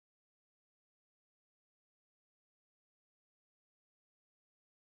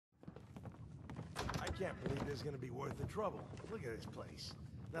Can't believe this is gonna be worth the trouble. Look at this place.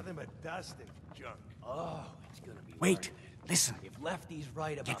 Nothing but dust and junk. Oh, it's gonna be Wait, worth it. listen. If Lefty's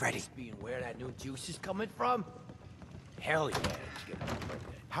right about Get ready. this being where that new juice is coming from, hell yeah, it's gonna be worth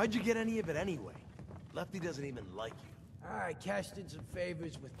it. How'd you get any of it anyway? Lefty doesn't even like you. I cashed in some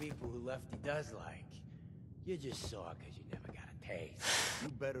favors with people who Lefty does like. You just saw because you never got a taste. You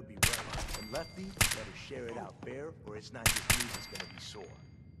better be right. And Lefty better share it out fair, or it's not just me that's gonna be sore.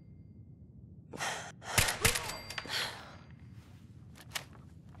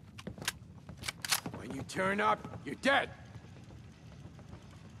 When you turn up, you're dead.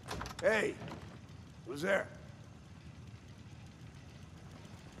 Hey, who's there?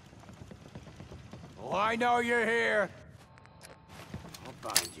 Oh, I know you're here. I'll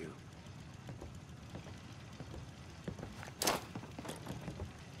find you.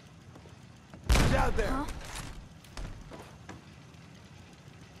 Who's out there? Huh?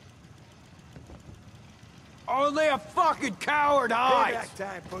 Only a fucking coward hides! Payback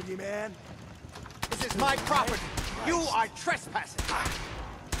time, boogeyman. This is my property. You are trespassing.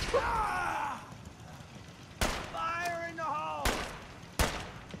 Fire in the hole!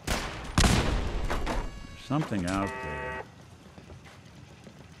 Something out there.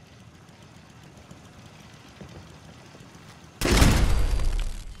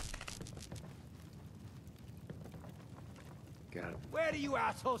 Got him. Where do you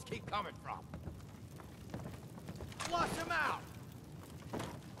assholes keep coming from? Flush them out!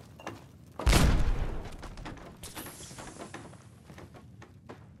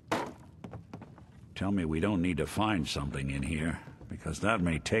 Tell me we don't need to find something in here, because that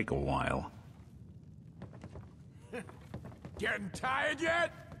may take a while. Getting tired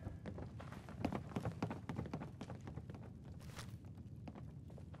yet?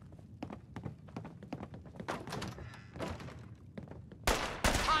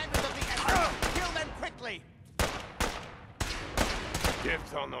 Time is of the essence. Kill them quickly.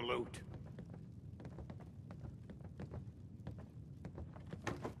 Dibs on the loot.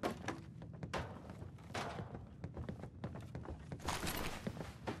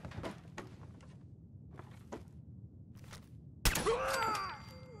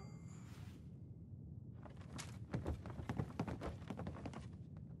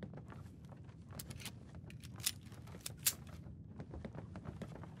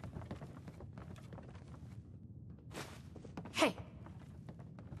 Hey,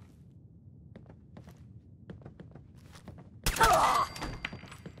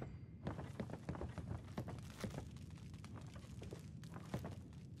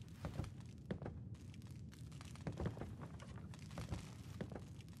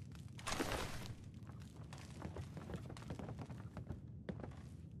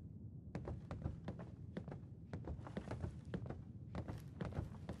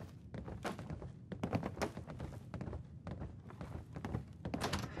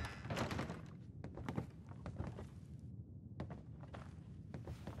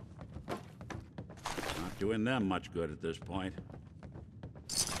 Not doing them much good at this point.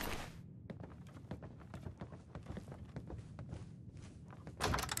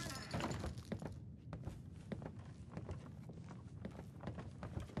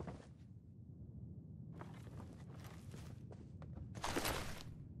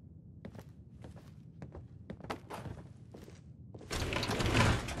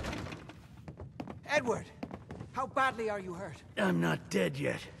 Edward, how badly are you hurt? I'm not dead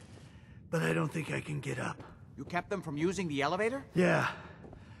yet, but I don't think I can get up. You kept them from using the elevator? Yeah.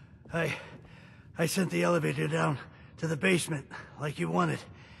 I sent the elevator down to the basement, like you wanted,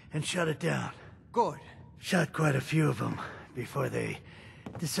 and shut it down. Good. Shot quite a few of them before they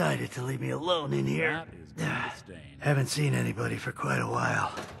decided to leave me alone in here. That is going to stain. Haven't seen anybody for quite a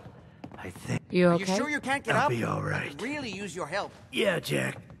while. I think you Are okay? you sure you can't get I'll up? be all I right. could really use your help. Yeah,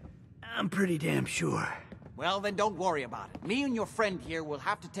 Jack. I'm pretty damn sure. Well, then don't worry about it. Me and your friend here will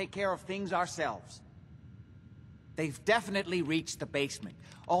have to take care of things ourselves. They've definitely reached the basement,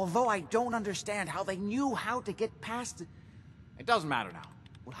 although I don't understand how they knew how to get past it. It doesn't matter now.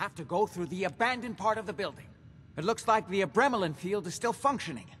 We'll have to go through the abandoned part of the building. It looks like the Adrenaline field is still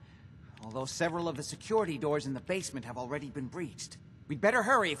functioning, although several of the security doors in the basement have already been breached. We'd better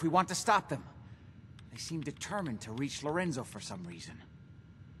hurry if we want to stop them. They seem determined to reach Lorenzo for some reason.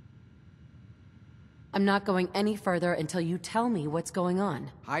 I'm not going any further until you tell me what's going on.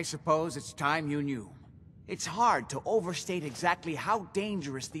 I suppose it's time you knew. It's hard to overstate exactly how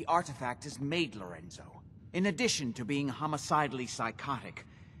dangerous the artifact has made Lorenzo. In addition to being homicidally psychotic,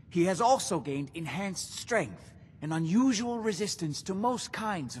 he has also gained enhanced strength and unusual resistance to most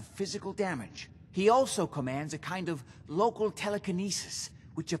kinds of physical damage. He also commands a kind of local telekinesis,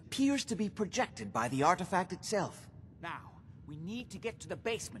 which appears to be projected by the artifact itself. Now, we need to get to the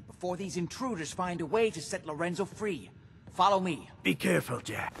basement before these intruders find a way to set Lorenzo free. Follow me. Be careful,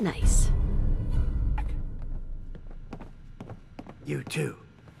 Jack. Nice. You too.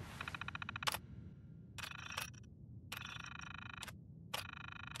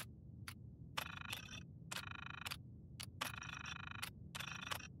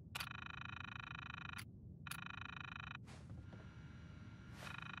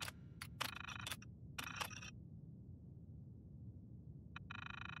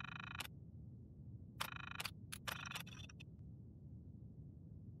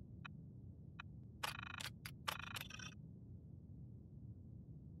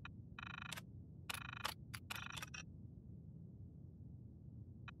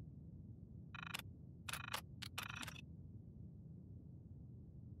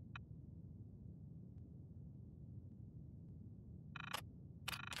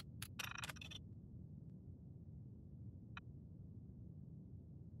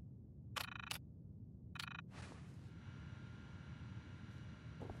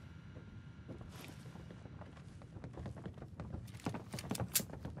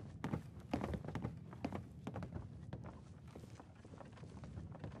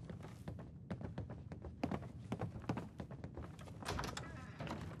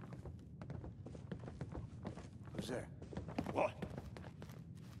 Who's there? What?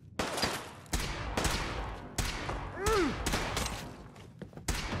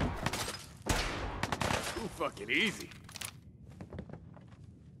 Too fucking easy.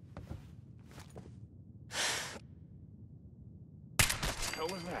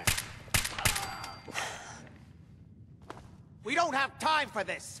 What was that? We don't have time for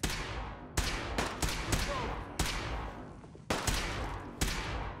this!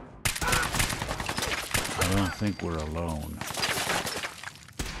 I don't think we're alone.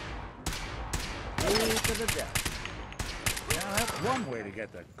 To the death. Yeah, that's one way to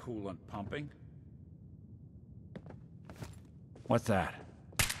get the coolant pumping. What's that?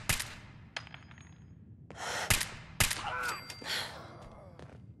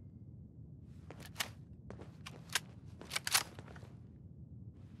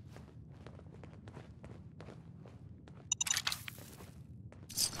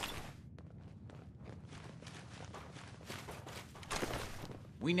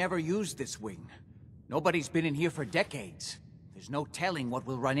 We never used this wing. Nobody's been in here for decades. There's no telling what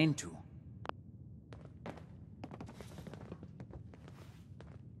we'll run into.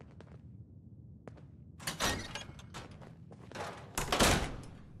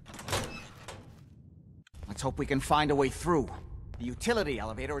 Let's hope we can find a way through. The utility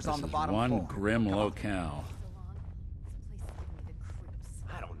elevator is on the bottom One floor. grim locale.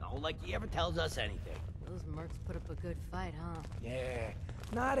 I don't know, like he ever tells us anything. Those mercs put up a good fight, huh? Yeah,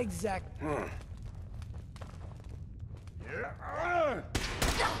 not exact.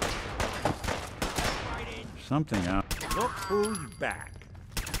 Something out. Look who's back.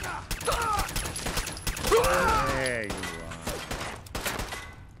 There you are.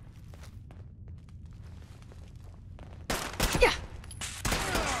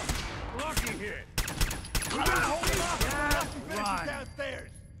 Lucky hit. Run.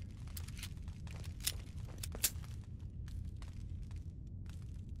 Downstairs.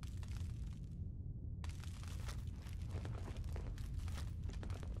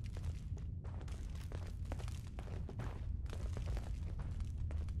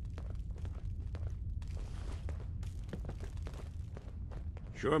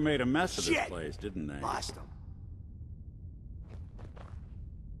 Sure made a mess of this Shit. place, didn't they? Lost him.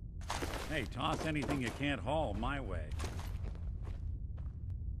 Hey, toss anything you can't haul my way.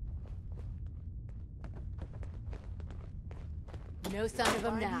 No sign of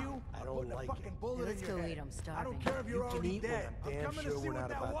him now. I don't like it. Let's go eat. I'm I starving. don't care if you're You can already eat dead. one. I'm Damn coming sure to see we're what not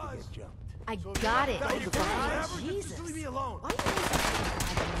that about to was. get jumped. I got it. Now you Fine. can forever, Jesus. just leave me alone. Why are you so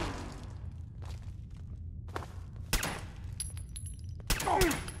bad at me?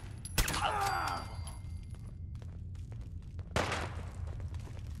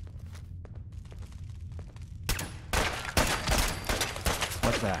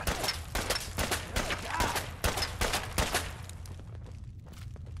 What's that?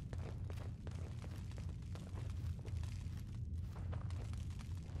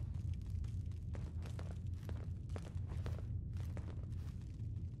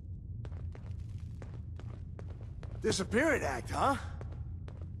 Disappearance act, huh?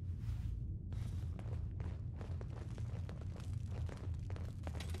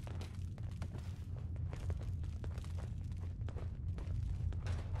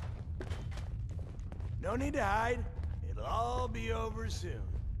 No need to hide. It'll It'll all be over soon.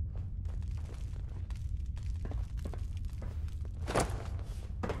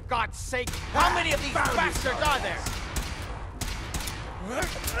 God's sake, how many of these bastards are there?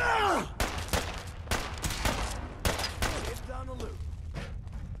 It's on the loop.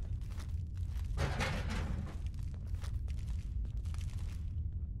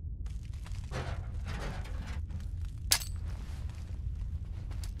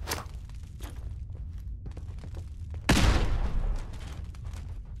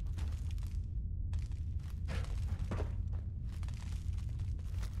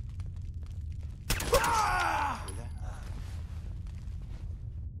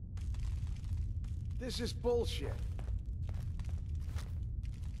 This is bullshit.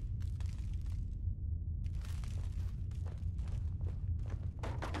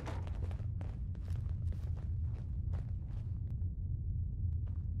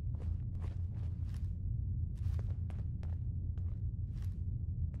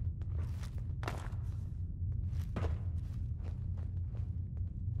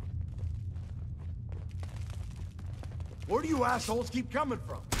 Where do you assholes keep coming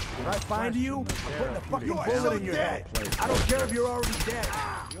from? If I find you, I'm putting a fucking bullet in your head. I don't care if you're already dead.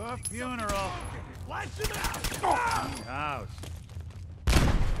 Your funeral. Flash him out! House.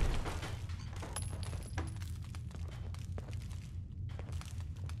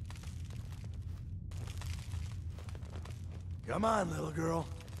 Come on, little girl.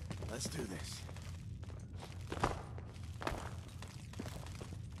 Let's do this.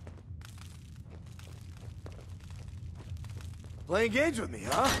 Playing games with me,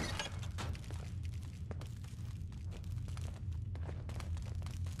 huh?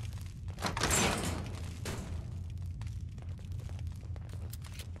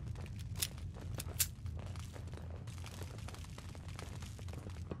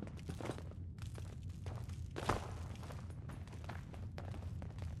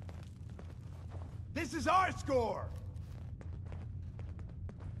 This is our score!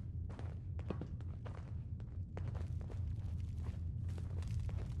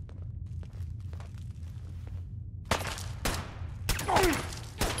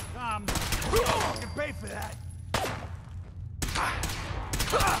 Come. You can pay for that!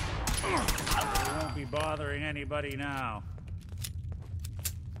 We won't be bothering anybody now.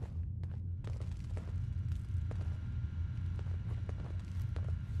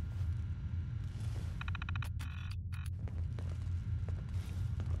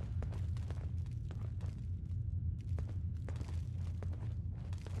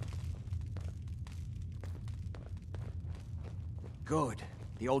 Good.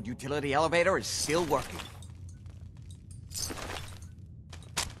 The old utility elevator is still working.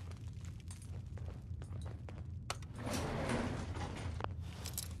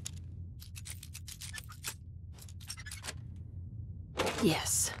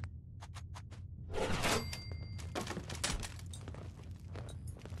 Yes.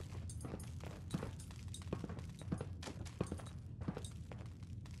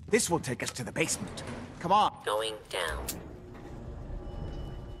 This will take us to the basement. Come on. Going down.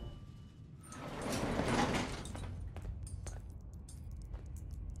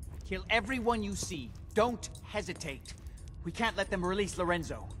 Kill everyone you see. Don't hesitate. We can't let them release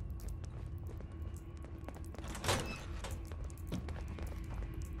Lorenzo.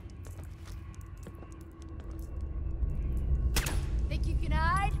 Think you can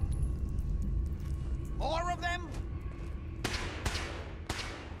hide? More of them?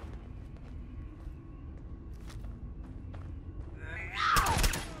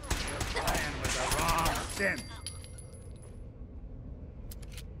 Playing with the wrong synth.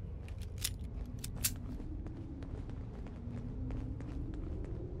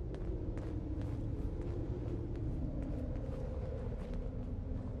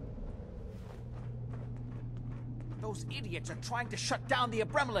 Those idiots are trying to shut down the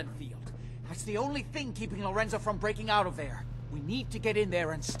Abremlin field. That's the only thing keeping Lorenzo from breaking out of there. We need to get in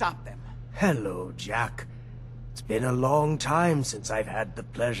there and stop them. Hello, Jack. It's been a long time since I've had the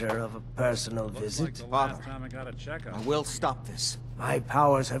pleasure of a personal Looks visit. like the last time I got a checkup. I will stop this. My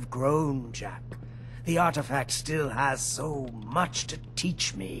powers have grown, Jack. The artifact still has so much to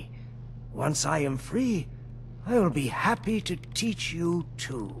teach me. Once I am free, I will be happy to teach you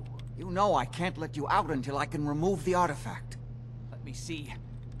too. You know I can't let you out until I can remove the artifact. Let me see.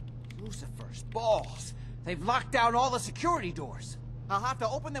 Lucifer's balls. They've locked down all the security doors. I'll have to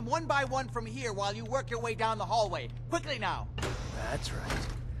open them one by one from here while you work your way down the hallway. Quickly now. That's right.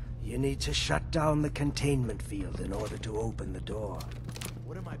 You need to shut down the containment field in order to open the door.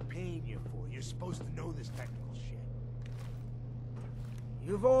 What am I paying you for? You're supposed to know this technical shit.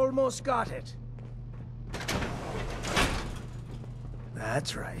 You've almost got it.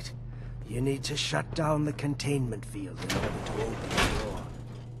 That's right. You need to shut down the containment field in order to open the door.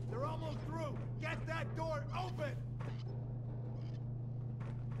 They're almost through. Get that door open.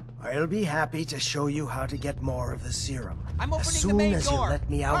 I'll be happy to show you how to get more of the serum. I'm opening as soon the main as door. you let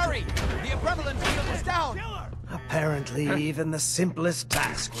me out. Hurry! The Abremlin field is down. Apparently, even the simplest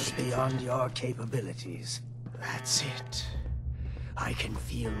task was beyond your capabilities. That's it. I can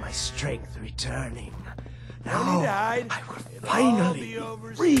feel my strength returning. No Now, need to hide. I will It'll finally all be be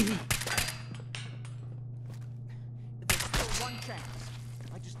over free. There's still one chance.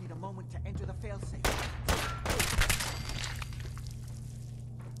 I just need a moment to enter the failsafe.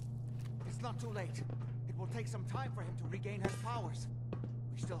 It's not too late. It will take some time for him to regain his powers.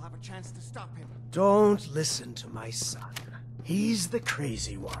 We still have a chance to stop him. Don't listen to my son. He's the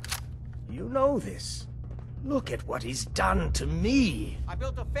crazy one. You know this. Look at what he's done to me. I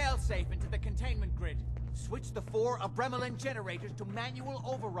built a failsafe into the containment grid. Switched the 4 Abremlin generators to manual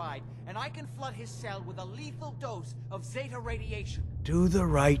override, and I can flood his cell with a lethal dose of Zeta radiation. Do the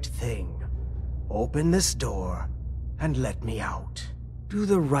right thing. Open this door and let me out. Do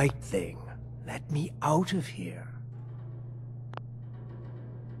the right thing. Let me out of here.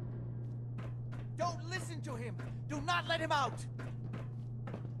 Don't listen to him! Do not let him out!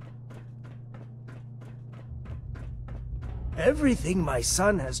 Everything my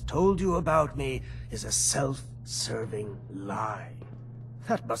son has told you about me is a self-serving lie.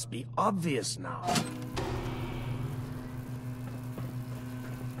 That must be obvious now.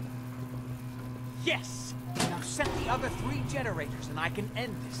 Yes! Now set the other 3 generators and I can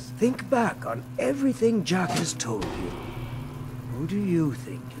end this. Think back on everything Jack has told you. Who do you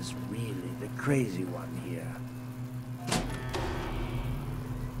think is really the crazy one here?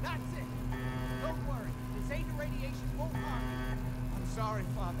 That's it! Don't worry, the Zeta radiation won't harm you. I'm sorry,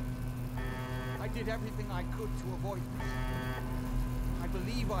 Father. I did everything I could to avoid this. I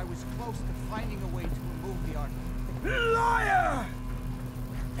believe I was close to finding a way to remove the artifact. Liar!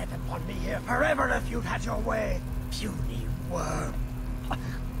 Fed upon me here forever if you'd had your way, puny worm.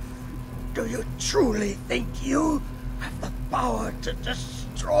 Do you truly think you have the power to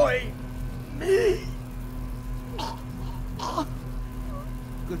destroy me?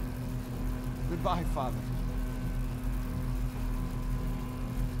 Goodbye, Father.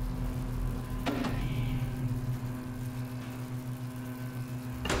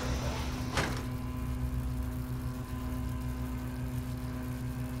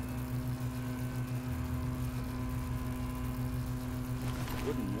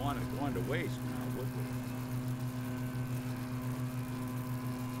 Wouldn't want it going to waste now, would we?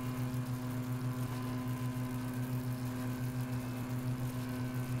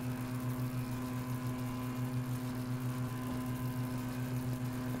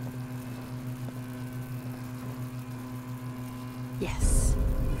 Yes.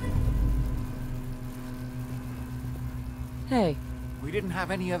 Hey, We didn't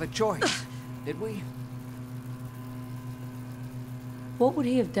have any other choice, did we? what would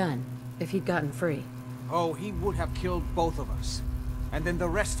he have done if he'd gotten free? Oh, he would have killed both of us. And then the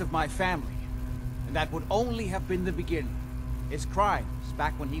rest of my family. And that would only have been the beginning. His crimes,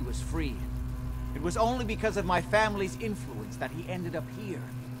 back when he was free. It was only because of my family's influence that he ended up here,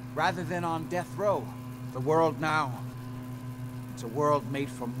 rather than on death row. The world now, it's a world made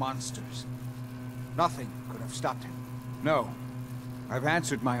for monsters. Nothing could have stopped him. No, I've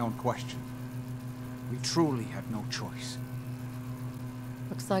answered my own question. We truly had no choice.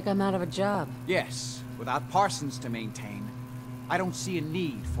 Looks like I'm out of a job. Yes, without Parsons to maintain, I don't see a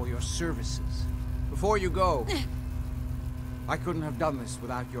need for your services. Before you go, I couldn't have done this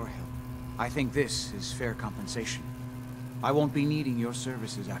without your help. I think this is fair compensation. I won't be needing your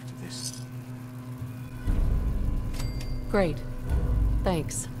services after this. Great.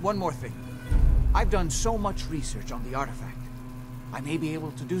 Thanks. One more thing. I've done so much research on the artifact. I may be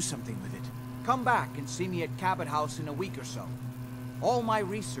able to do something with it. Come back and see me at Cabot House in a week or so. All my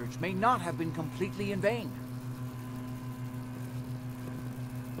research may not have been completely in vain.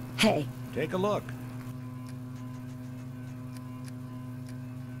 Hey, Take a look.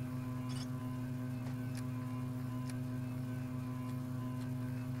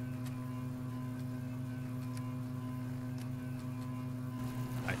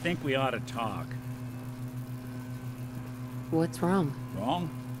 I think we ought to talk. what's wrong? Wrong?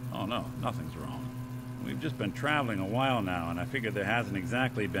 Oh no, nothing's wrong. We've just been traveling a while now, and I figured there hasn't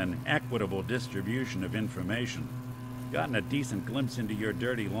exactly been equitable distribution of information. Gotten a decent glimpse into your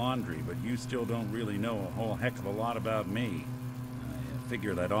dirty laundry, but you still don't really know a whole heck of a lot about me. I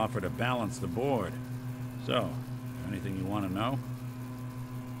figured I'd offer to balance the board. So, anything you want to know?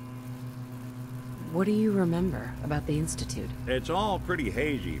 What do you remember about the Institute? It's all pretty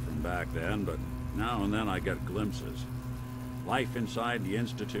hazy from back then, but now and then I get glimpses. Life inside the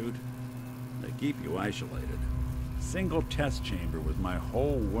Institute, they keep you isolated. Single test chamber was my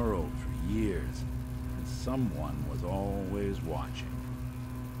whole world for years, and someone was always watching.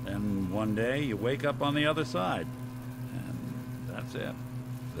 Then one day you wake up on the other side, and that's it.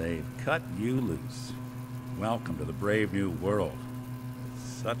 They've cut you loose. Welcome to the brave new world.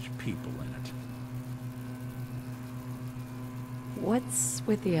 Such people in it. What's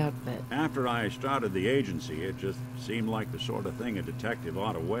with the outfit? After I started the agency, it just seemed like the sort of thing a detective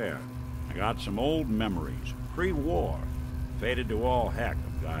ought to wear. I got some old memories, pre-war. Faded to all heck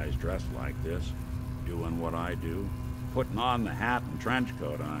of guys dressed like this, doing what I do. Putting on the hat and trench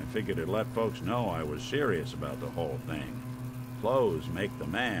coat, and I figured it'd let folks know I was serious about the whole thing. Clothes make the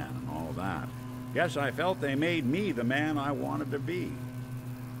man and all that. Guess I felt they made me the man I wanted to be.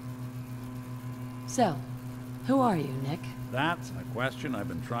 So, who are you, Nick? That's a question I've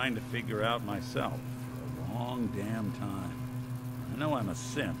been trying to figure out myself for a long damn time. I know I'm a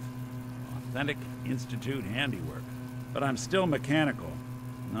synth, authentic Institute handiwork, but I'm still mechanical,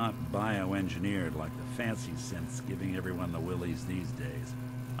 not bioengineered like the fancy synths giving everyone the willies these days.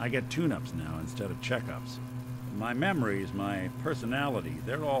 I get tune-ups now instead of checkups. My memories, my personality,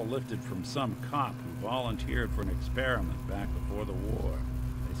 they're all lifted from some cop who volunteered for an experiment back before the war.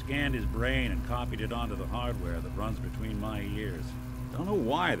 They scanned his brain and copied it onto the hardware that runs between my ears. Don't know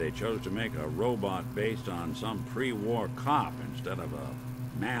why they chose to make a robot based on some pre-war cop instead of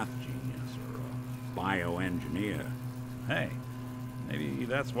a math genius or a bioengineer. Hey, maybe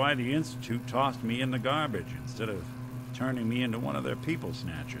that's why the Institute tossed me in the garbage instead of turning me into one of their people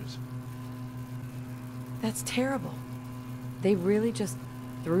snatchers. That's terrible. They really just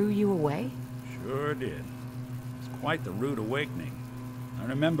threw you away? Sure did. It's quite the rude awakening. I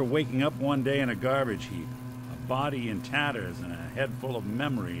remember waking up one day in a garbage heap, a body in tatters and a head full of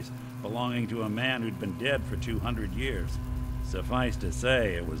memories belonging to a man who'd been dead for 200 years. Suffice to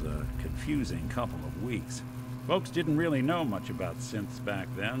say, it was a confusing couple of weeks. Folks didn't really know much about synths back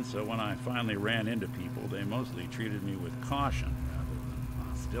then, so when I finally ran into people, they mostly treated me with caution rather than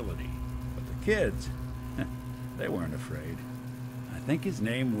hostility. But the kids, they weren't afraid. I think his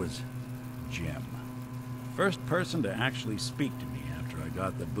name was Jim. First person to actually speak to me after I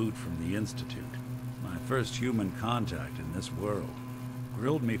got the boot from the Institute. My first human contact in this world.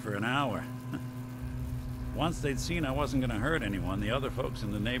 Grilled me for an hour. Once they'd seen I wasn't going to hurt anyone, the other folks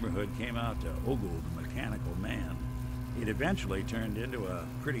in the neighborhood came out to ogle the mechanical man. He'd eventually turned into a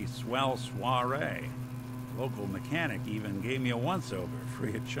pretty swell soiree. The local mechanic even gave me a once-over,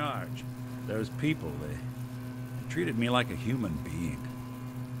 free of charge. Those people, they treated me like a human being.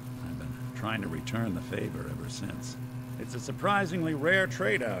 I've been trying to return the favor ever since. It's a surprisingly rare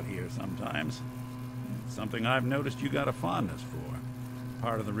trait out here sometimes. It's something I've noticed you got a fondness for.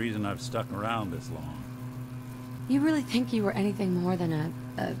 Part of the reason I've stuck around this long. You really think you were anything more than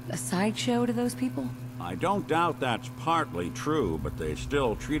a sideshow to those people? I don't doubt that's partly true, but they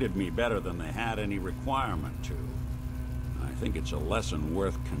still treated me better than they had any requirement to. I think it's a lesson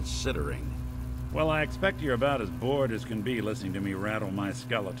worth considering. Well, I expect you're about as bored as can be listening to me rattle my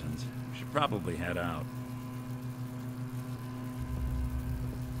skeletons. You should probably head out.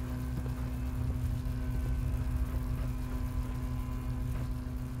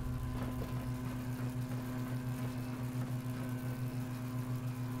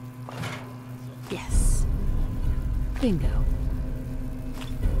 Yes. Bingo.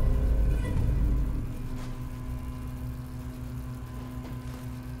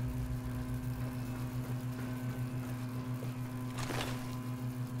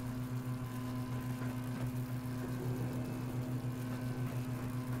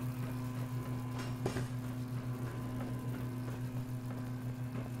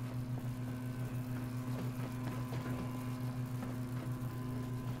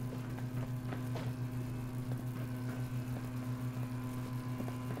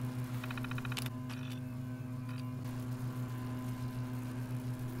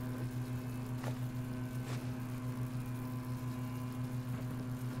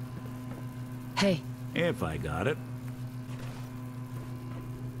 Hey. If I got it.